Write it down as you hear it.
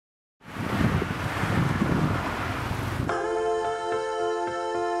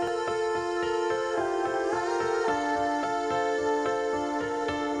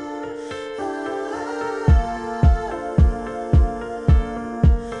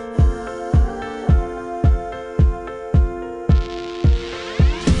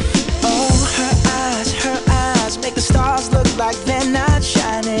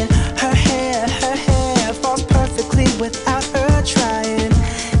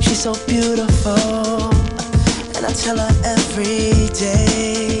so beautiful, and I tell her every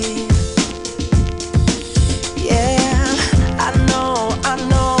day. Yeah, I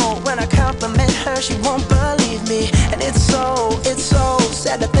know, when I compliment her, she won't believe me. And it's so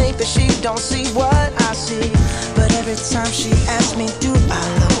sad to think that she don't see what I see. But every time she asks me, do I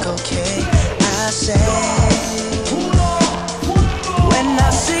look okay, I say, when I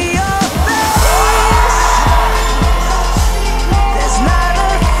see your face, there's not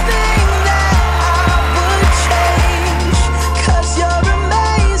a thing that I would change. 'Cause you're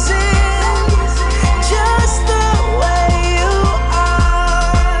amazing, just the way you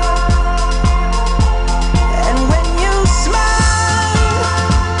are. And when you smile,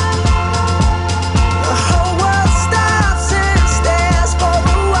 the whole world stops and stares for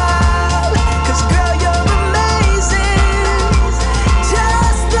a while. 'Cause girl, you're amazing,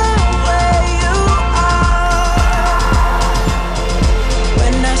 just the way you are.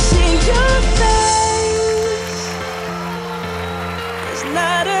 When I see your face, there's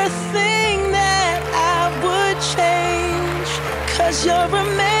not a thing that I would change. 'Cause you're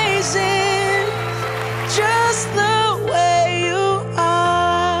amazing,